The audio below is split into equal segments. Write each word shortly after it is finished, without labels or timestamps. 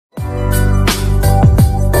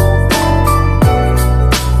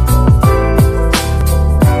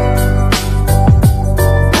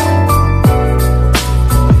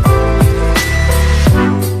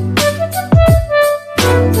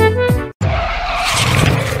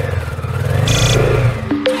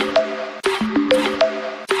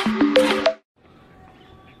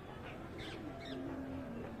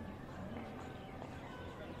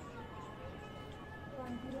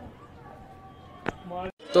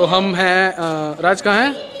तो हम हैं राज कहाँ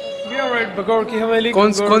हैं? भगौर की हवेली।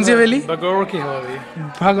 कौन सी हवेली? भगौर की हवेली।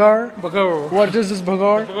 Bhagaur. What is this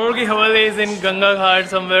Bhagaur? Bhagaur की हवेली is in Ganga Ghat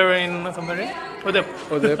somewhere in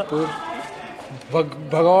Udaipur. Udaipur.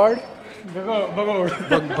 Bhagaur.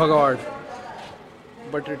 Bhagaur.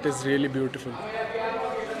 But it is really beautiful.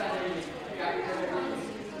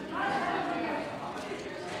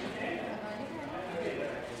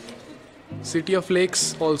 City of Lakes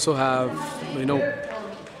also have, you know,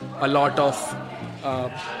 a lot of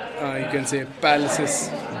you can say palaces,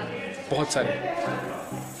 बहुत सारे।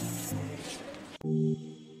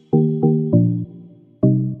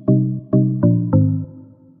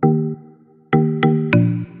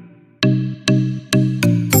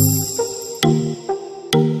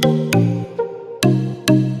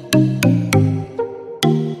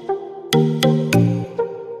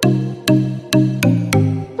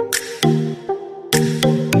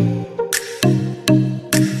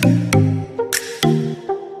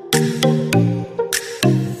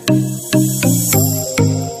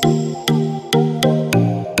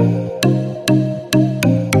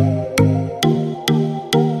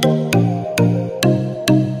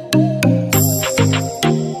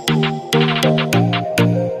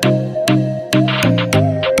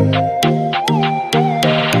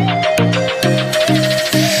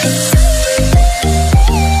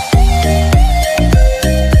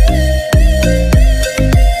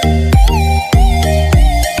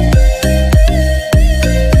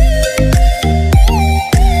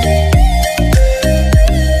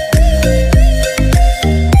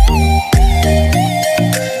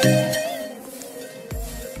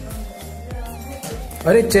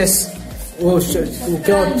 अरे चेस, वो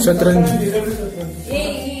क्या शतरंज,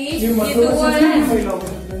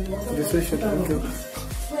 जैसे शतरंज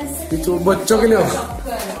तो बच्चों के लिए हो।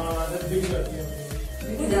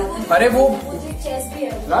 अरे वो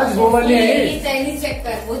राज वो वाले हैं,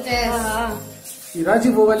 राज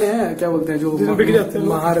वो वाले हैं, क्या बोलते हैं जो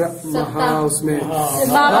उसमें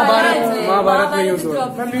महाभारत में यूज हुआ।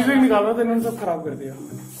 निकाला था इन्होंने, सब खराब कर दिया।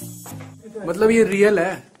 मतलब ये रियल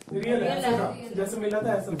है, जैसे मिला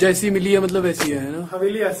था ऐसा, जैसी मिली है मतलब वैसी है ना।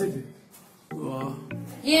 हवेली ऐसे थी। वाह,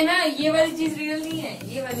 ये ना ये वाली चीज रियल नहीं है,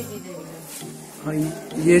 ये वाली चीज है। हाँ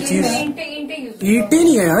ये चीज ईंटे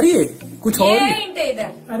नहीं है यार, ये कुछ और ईंटे इधर।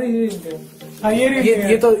 अरे ये ईंटे, हाँ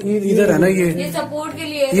ये तो इधर है ना, ये सपोर्ट के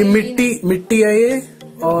लिए। ये मिट्टी है ये,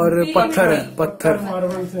 और पत्थर है, पत्थर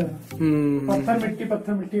मार्बल से।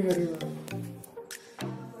 पत्थर मिट्टी करी।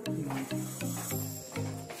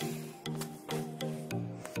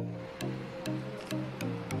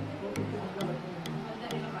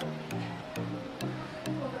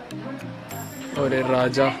 और ये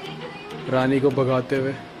राजा रानी को भगाते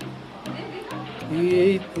हुए, ये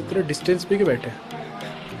इतना डिस्टेंस पे क्यों बैठे हैं?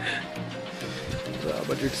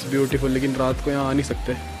 बट इट्स ब्यूटीफुल, लेकिन रात को यहाँ आ नहीं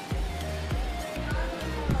सकते।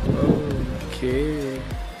 ओके,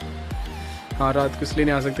 हाँ रात को इसलिए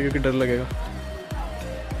नहीं आ सकते क्योंकि डर लगेगा।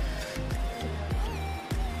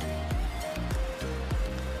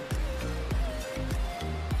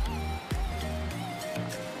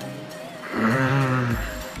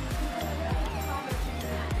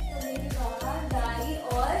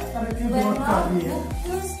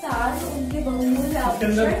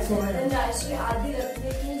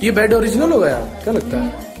 ये बेड ओरिजिनल होगा यार, क्या लगता है?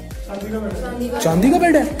 चांदी का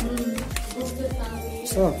बेड है।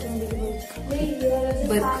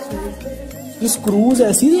 ये स्क्रूज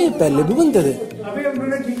ऐसी ही पहले भी बनते थे। अभी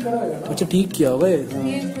हमने ठीक करा है। अच्छा ठीक किया हुआ है।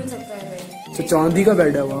 अच्छा चांदी का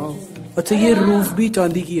बेड है वहाँ। अच्छा ये रूफ भी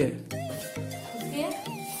चांदी की है,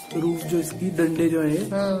 रूफ जो इसकी डंडे जो है।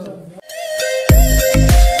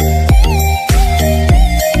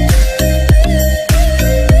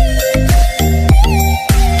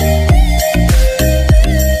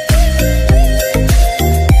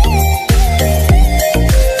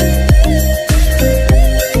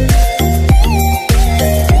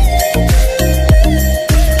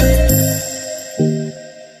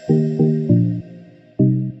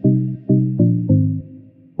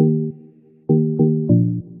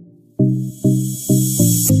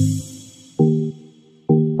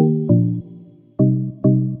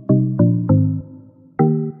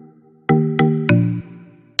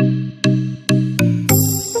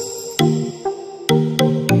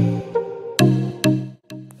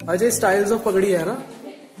 अच्छा स्टाइल्स ऑफ पगड़ी है ना,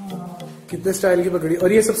 कितने स्टाइल की पगड़ी,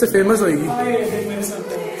 और ये सबसे फेमस होगी।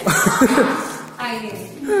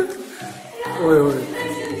 ओए ओए,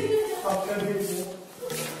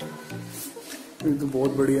 ये तो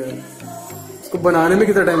बहुत बढ़िया है। इसको बनाने में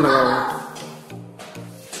कितना टाइम लगा होगा?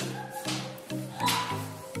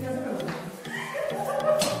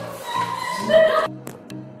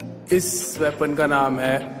 इस वेपन का नाम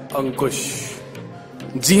है अंकुश।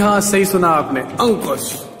 जी हाँ, सही सुना आपने,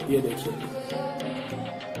 अंकुश। ये देखिए,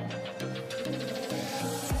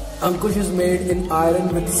 अंकुश is made in iron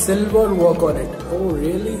with silver work on it. Oh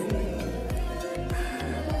really?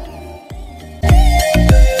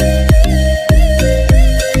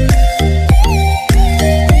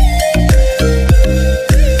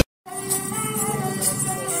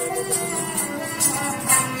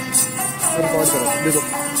 देखो,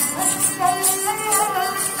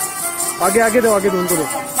 आगे आगे दो, आगे दो, उनको दो।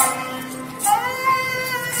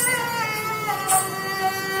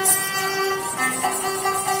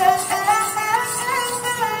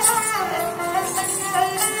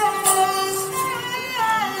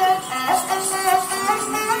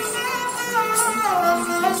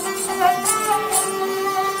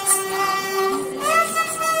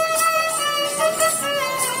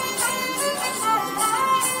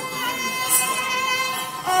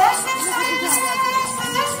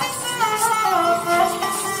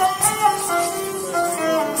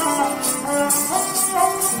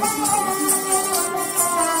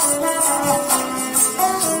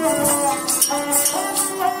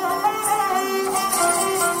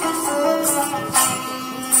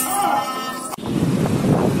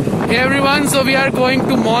 Hey everyone, so we are going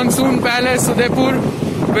to Monsoon Palace, Udaipur,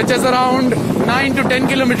 which is around 9 to 10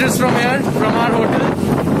 kilometers from here, from our hotel.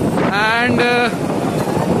 And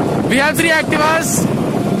we have 3 Activas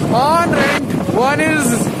on rent. One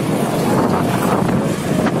is,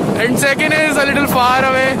 and second is a little far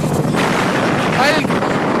away.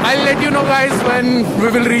 I'll let you know guys when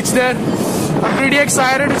we will reach there. I'm pretty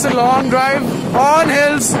excited. It's a long drive on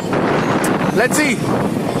hills. Let's see.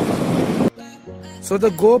 So the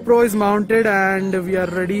GoPro is mounted and we are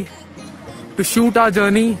ready to shoot our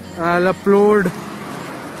journey. I'll upload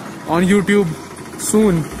on YouTube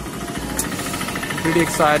soon. Pretty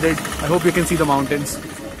excited. I hope you can see the mountains.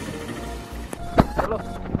 Hello.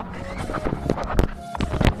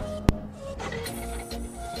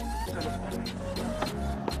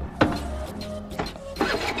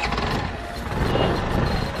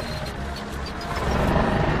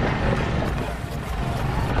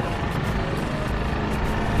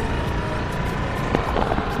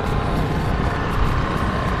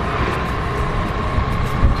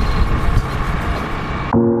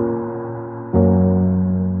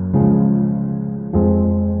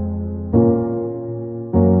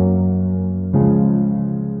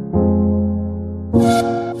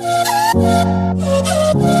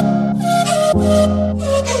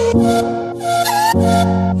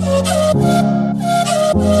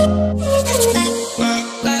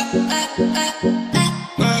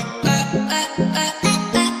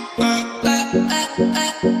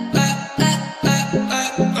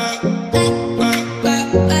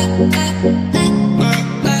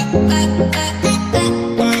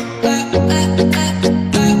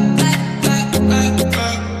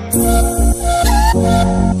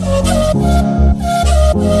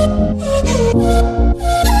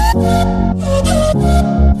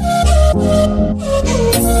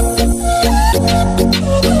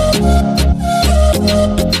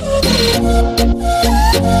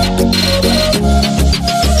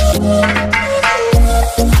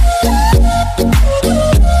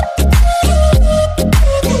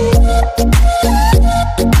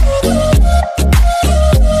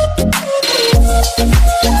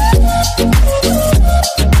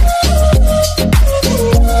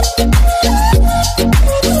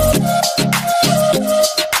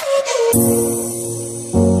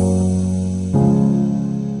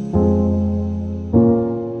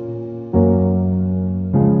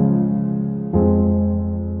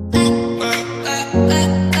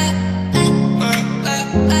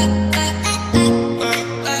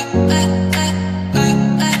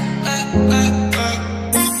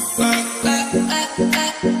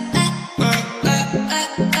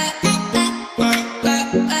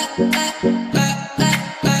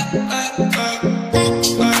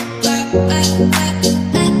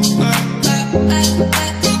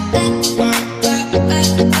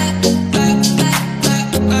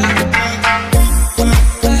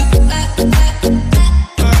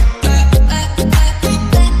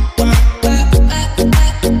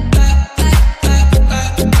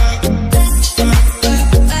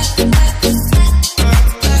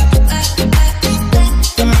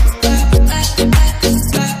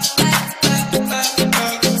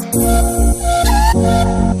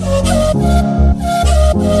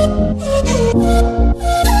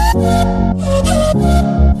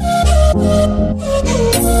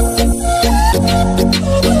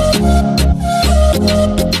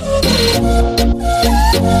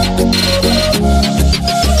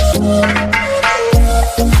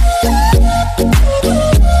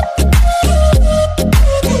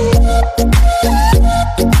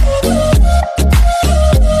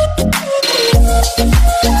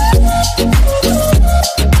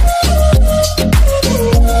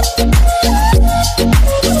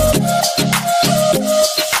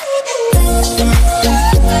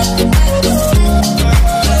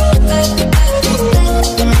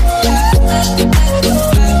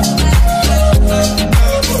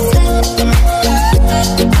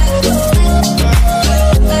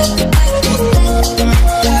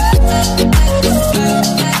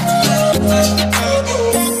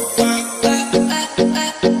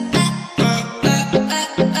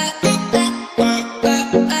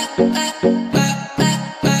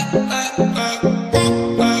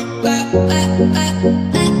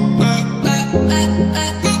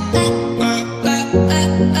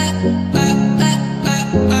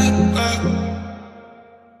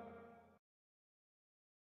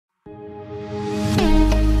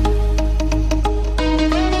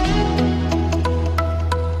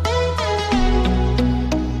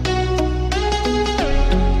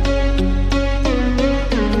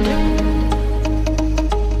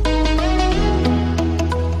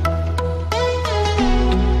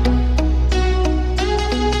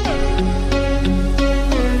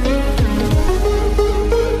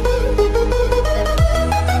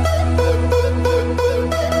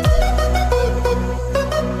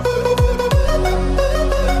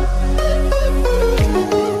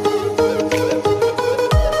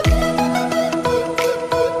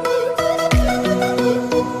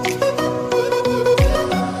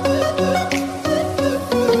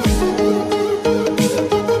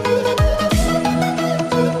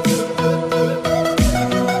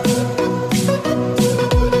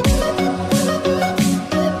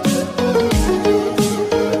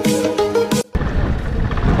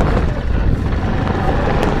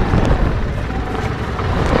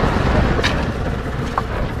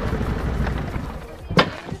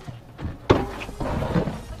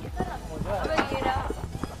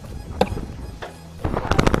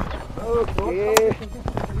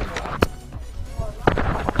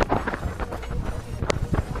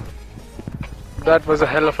 That was a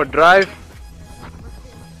hell of a drive.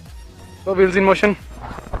 So wheels in motion.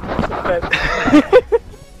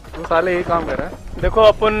 वो साले यही काम कर रहा है। देखो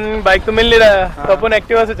अपन bike तो मिल नहीं रहा है, तो अपन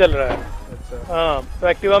एक्टिवा से चल रहा है। अच्छा। हाँ, तो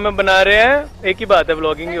एक्टिवा में बना रहे हैं, एक ही बात है,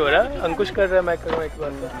 व्लॉगिंग ही हो रहा है। अंकुश कर रहा है, मैं कर रहा हूँ, एक ही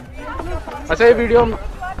बात है। अच्छा, ये वीडियो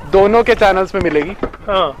दोनों के चैनल्स पे मिलेगी।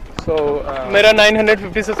 हाँ, so, मेरा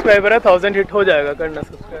 950 सब्सक्राइबर है, 1000 हिट हो जाएगा, करना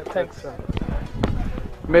सब्सक्राइब। थैंक्स।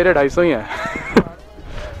 मेरे 250 ही हैं।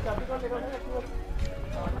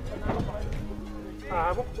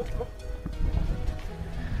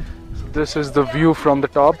 This is the view from the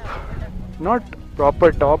top, not proper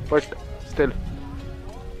top, but still.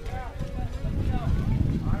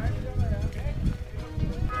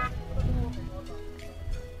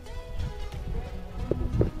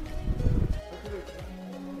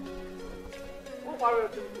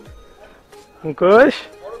 Ankush,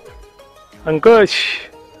 Ankush.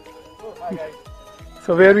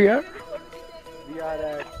 So where we are? We are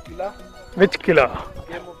at Kila. Which Kila?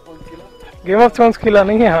 Game of Thrones Kila. Game of thrones किला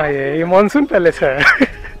नहीं है। हाँ, ये monsoon palace है।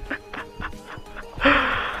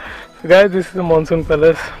 Guys, this is the monsoon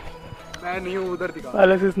palace. मैं नहीं हूँ उधर दिखा।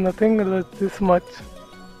 Palace is nothing this much.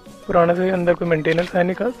 पुराने से अंदर कोई मेंटेनेंस है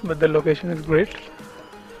नहीं खास, but the location is great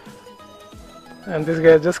and this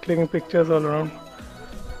guy just clicking pictures all around.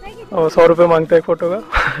 और 100 रुपये मांगता है फोटो का।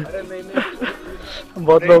 अरे नहीं।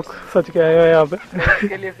 बहुत लोग सच के आए हुए हैं यहाँ पे।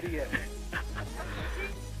 इसके लिए फ्री है।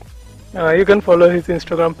 You can follow his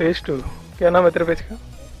Instagram page to. क्या नाम है तेरे पेज का?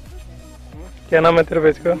 क्या नाम है तेरे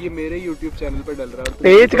पेज का? ये मेरे YouTube चैनल पर डल रहा है।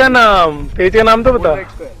 पेज का नाम तो बता।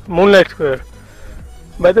 Moonlight square.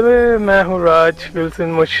 By the way, मैं हूँ राज, व्हील्स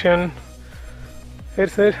इन मोशन। फिर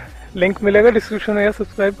सर लिंक मिलेगा डिस्क्रिप्शन में, या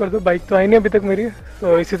सब्सक्राइब कर दो। बाइक तो आई नहीं अभी तक मेरी,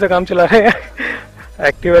 तो इसी से काम चला रहे हैं।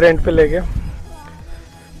 एक्टिवा रेंट पे लेके।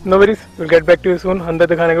 No worries, will get back to you soon. अंदर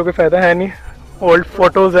दिखाने का कोई फायदा है नहीं, ओल्ड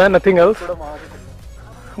फोटोज है, नथिंग एल्स।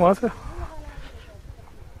 वहाँ से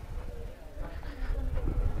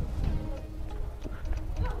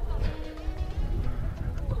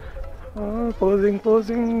पोजिंग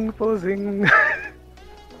पोजिंग पोजिंग।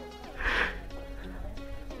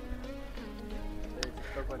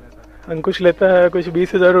 अंकुश लेता है कुछ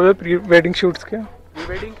 20,000 रुपये प्री वेडिंग शूट्स के।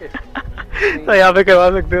 वेडिंग के तो यहाँ पे करवा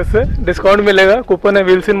सकते हो, उससे डिस्काउंट मिलेगा। कूपन है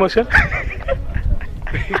व्हील्स इन मोशन।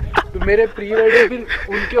 तो मेरे प्री वेडिंग फिर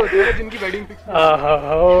उनके होते हैं जिनकी वेडिंग फिक्स।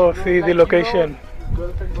 हाँ, see the location.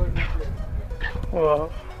 Wow.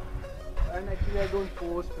 And actually I don't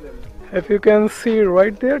post them. If you can see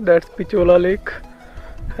right there, that's Pichola Lake,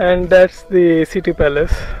 and that's the city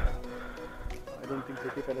palace. I don't think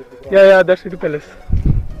city palace. Yeah, that's city palace.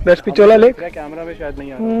 That's Pichola Lake. मेरा camera में शायद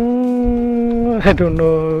नहीं आ रहा। I don't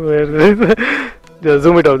know where it is. Just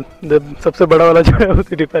zoom it out. The सबसे बड़ा वाला जो है वो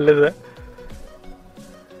city palace है।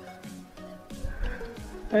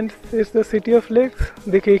 And it's the city of lakes.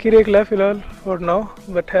 देखिए एक ही लेक है फिलहाल for now,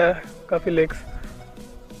 but है काफी lakes।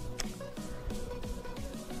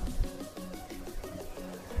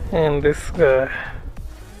 And this guy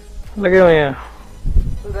लगे हुए हैं।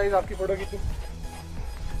 तो गाइस, आपकी फोटो खींचो।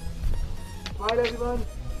 Hi everyone.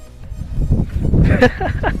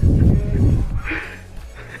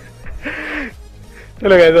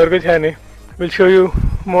 चलो गाइस, और कुछ है नहीं। We'll show you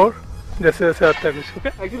more जैसे जैसे आता है कुछ।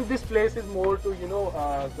 Okay? Actually this place is more to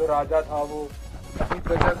जो राजा था वो अपनी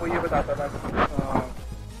प्रजा को ये बताता था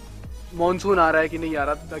मॉनसून आ रहा है कि नहीं आ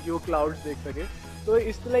रहा, ताकि वो क्लाउड्स देख सके। तो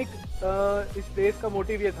इस प्लेस का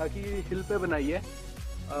मोटिव ये था कि हिल पे बनाई है।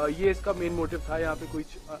 ये इसका मेन मोटिव था। यहाँ पे कुछ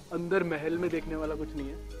अंदर महल में देखने वाला कुछ नहीं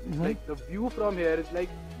है। Like the view from here is like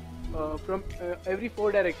from every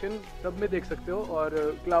 4 direction, सब में देख सकते हो, और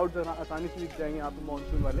क्लाउड्स आसानी से दिख जाएंगे यहाँ पे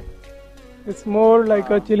मॉनसून वाले। It's more like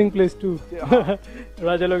a chilling place too.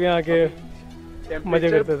 राजा लोग यहाँ के मजे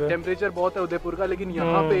करते थे। टेम्परेचर बहुत है उदयपुर का, लेकिन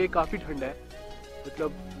यहाँ पे काफी ठंडा है।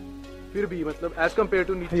 मतलब फिर भी एज कम्पेयर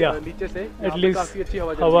टू नीचे से एटलीस्ट काफी अच्छी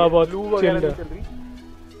हवा बहुत चिल्ड है।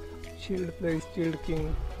 Chilled place, chilled king,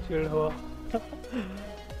 chilled हवा।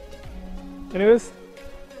 एनीवेज,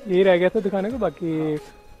 यही रह गया था दिखाने को। बाकी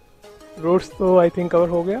रोड्स तो आई थिंक कवर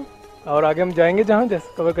हो गया, और आगे हम जाएंगे जहाँ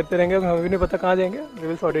जैसे कवर करते रहेंगे। हमें भी नहीं पता कहाँ जाएंगे। We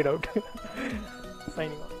will sort it out.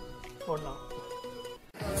 Signing off for now.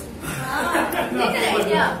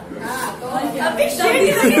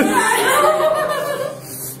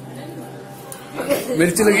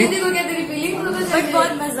 मिर्ची लगी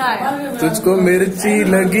बहुत मजा आया। तुझको मिर्ची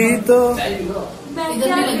लगी तो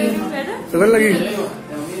शुगर लगी।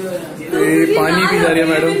 पानी पी जा रही है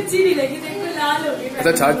मैडम। मिर्ची नहीं लगी, देखो लाल हो गई।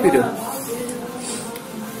 अच्छा, छाछ पी रहे हो?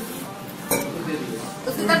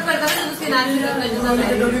 तब करता है उसके नाम से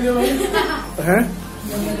हैं?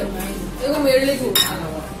 देखो मेरे लिए तू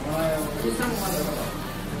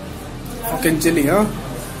चिकन चिली, हाँ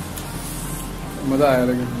मजा आया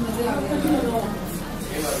लेकिन।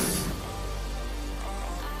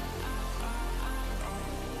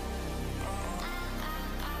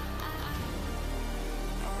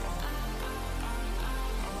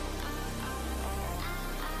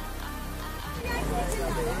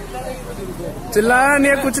 चिल्लाया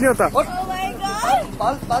नहीं है, कुछ नहीं होता।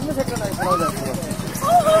 बाद में सेट करना है,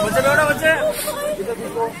 बच्चे बैठो, बच्चे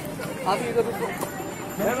आप इधर रुको,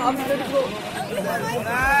 आप इधर रुको।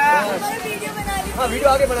 हाँ वीडियो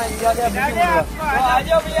आगे बनाएंगे, आगे आ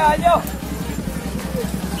जाओ भैया, आ जाओ।